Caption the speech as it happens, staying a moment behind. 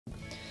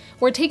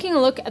We're taking a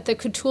look at the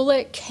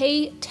Kahtoola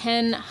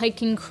K10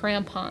 Hiking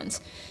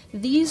Crampons.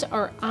 These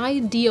are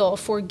ideal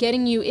for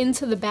getting you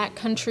into the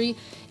backcountry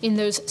in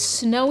those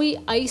snowy,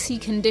 icy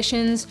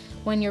conditions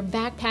when you're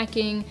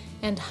backpacking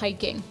and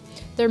hiking.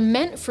 They're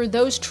meant for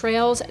those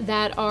trails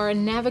that are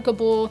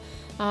navigable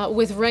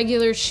with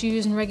regular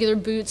shoes and regular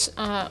boots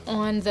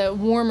on the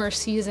warmer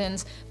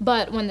seasons,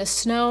 but when the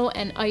snow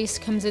and ice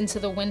comes into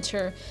the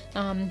winter,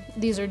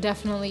 these are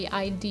definitely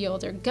ideal.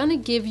 They're gonna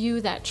give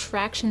you that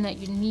traction that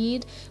you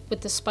need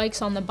with the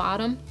spikes on the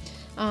bottom.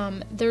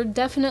 They're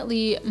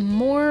definitely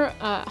more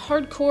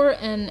hardcore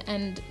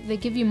and they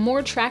give you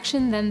more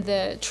traction than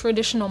the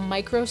traditional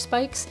micro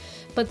spikes,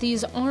 but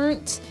these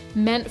aren't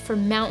meant for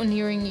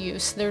mountaineering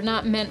use. They're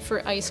not meant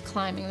for ice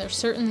climbing. They're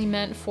certainly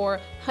meant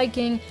for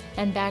hiking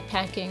and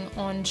backpacking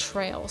on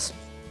trails.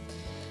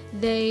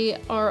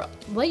 They are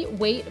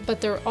lightweight,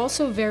 but they're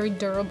also very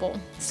durable.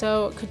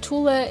 So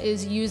Kahtoola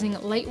is using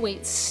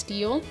lightweight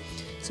steel,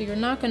 so you're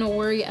not going to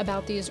worry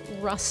about these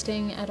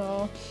rusting at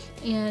all,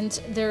 and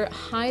they're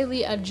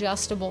highly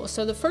adjustable.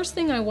 So the first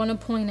thing I want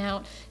to point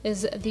out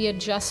is the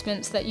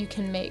adjustments that you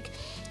can make.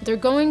 They're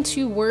going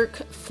to work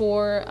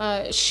for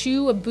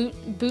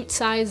boot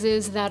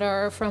sizes that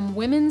are from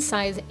women's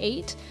size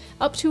 8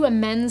 up to a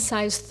men's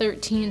size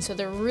 13, so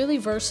they're really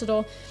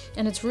versatile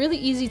and it's really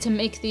easy to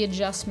make the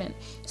adjustment.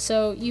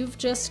 So you've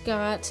just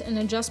got an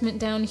adjustment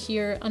down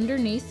here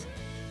underneath.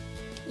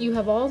 You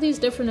have all these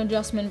different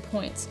adjustment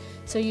points.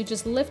 So you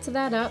just lift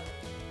that up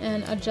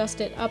and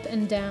adjust it up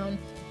and down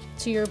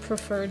to your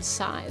preferred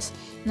size.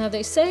 Now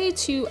they say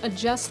to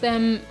adjust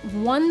them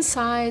one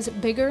size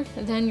bigger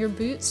than your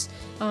boots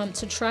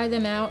to try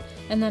them out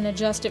and then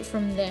adjust it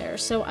from there.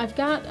 So I've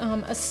got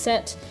a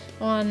set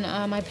on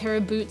my pair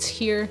of boots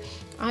here.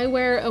 I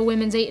wear a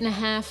women's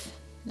 8.5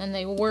 and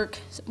they work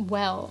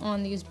well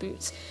on these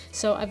boots.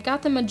 So I've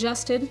got them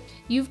adjusted.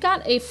 You've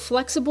got a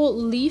flexible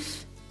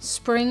leaf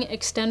spring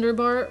extender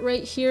bar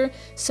right here,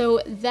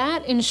 so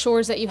that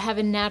ensures that you have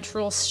a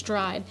natural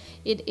stride.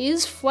 It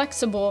is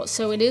flexible,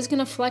 so it is going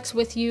to flex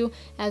with you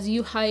as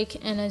you hike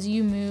and as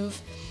you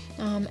move.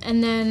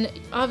 And then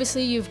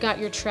obviously you've got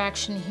your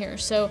traction here,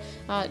 so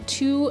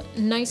 2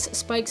 nice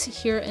spikes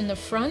here in the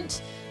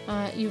front.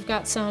 You've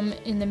got some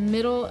in the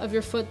middle of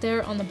your foot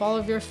there on the ball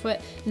of your foot,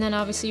 and then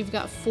obviously you've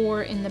got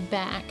 4 in the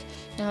back.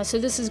 So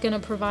this is going to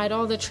provide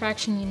all the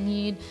traction you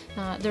need.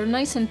 They're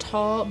nice and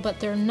tall,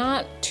 but they're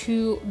not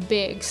too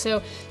big.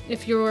 So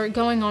if you're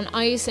going on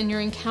ice and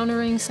you're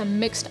encountering some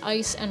mixed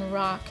ice and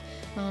rock,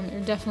 you're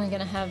definitely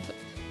going to have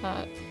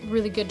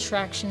really good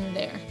traction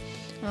there.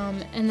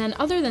 And then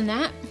other than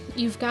that,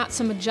 you've got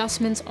some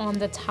adjustments on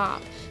the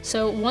top.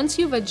 So once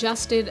you've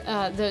adjusted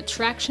the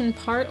traction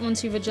part,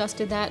 once you've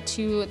adjusted that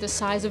to the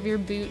size of your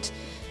boot,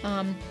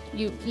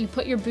 you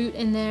put your boot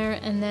in there,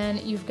 and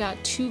then you've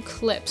got 2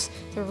 clips.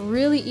 They're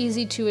really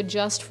easy to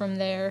adjust from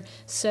there.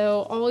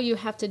 So all you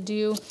have to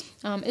do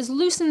is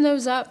loosen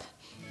those up,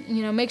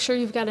 make sure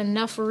you've got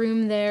enough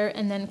room there,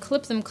 and then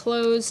clip them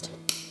closed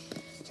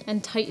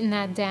and tighten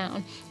that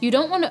down. You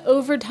don't want to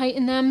over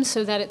tighten them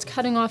so that it's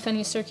cutting off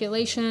any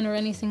circulation or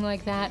anything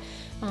like that,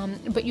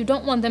 but you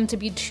don't want them to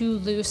be too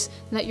loose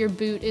that your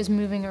boot is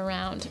moving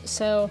around.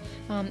 So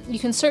you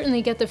can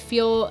certainly get the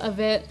feel of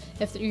it.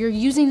 If you're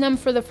using them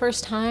for the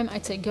first time,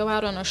 I'd say go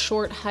out on a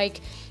short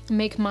hike,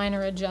 make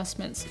minor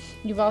adjustments.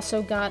 You've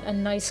also got a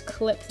nice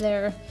clip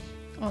there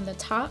on the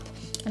top,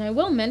 and I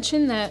will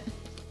mention that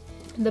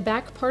the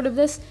back part of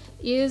this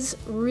is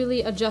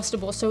really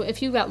adjustable. So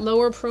if you've got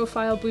lower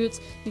profile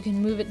boots, you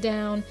can move it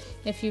down.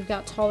 If you've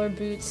got taller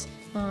boots,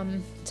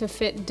 to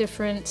fit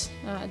different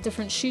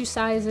shoe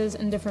sizes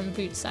and different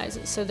boot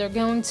sizes. So they're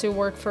going to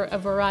work for a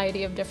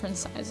variety of different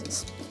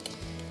sizes.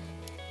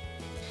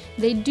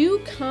 They do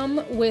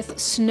come with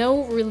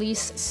snow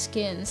release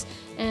skins,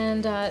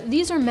 and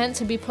these are meant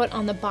to be put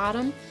on the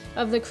bottom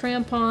of the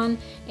crampon,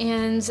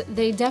 and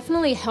they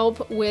definitely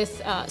help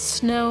with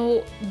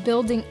snow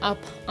building up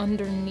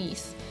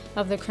underneath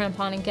of the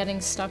crampon and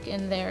getting stuck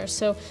in there.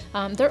 So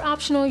they're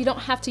optional, you don't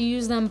have to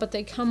use them, but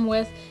they come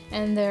with,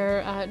 and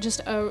they're just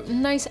a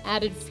nice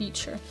added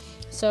feature.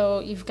 So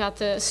you've got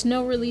the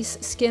snow release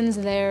skins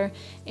there,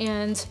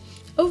 and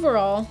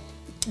overall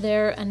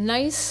they're a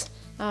nice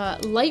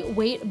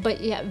lightweight but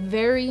yet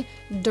very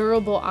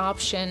durable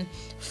option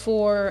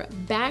for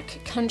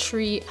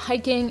backcountry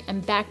hiking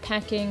and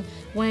backpacking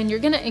when you're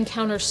going to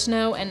encounter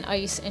snow and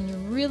ice and you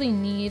really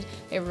need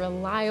a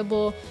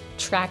reliable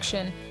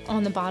traction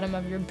on the bottom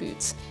of your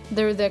boots.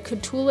 They're the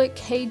Kahtoola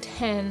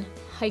K10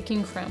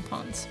 Hiking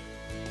Crampons.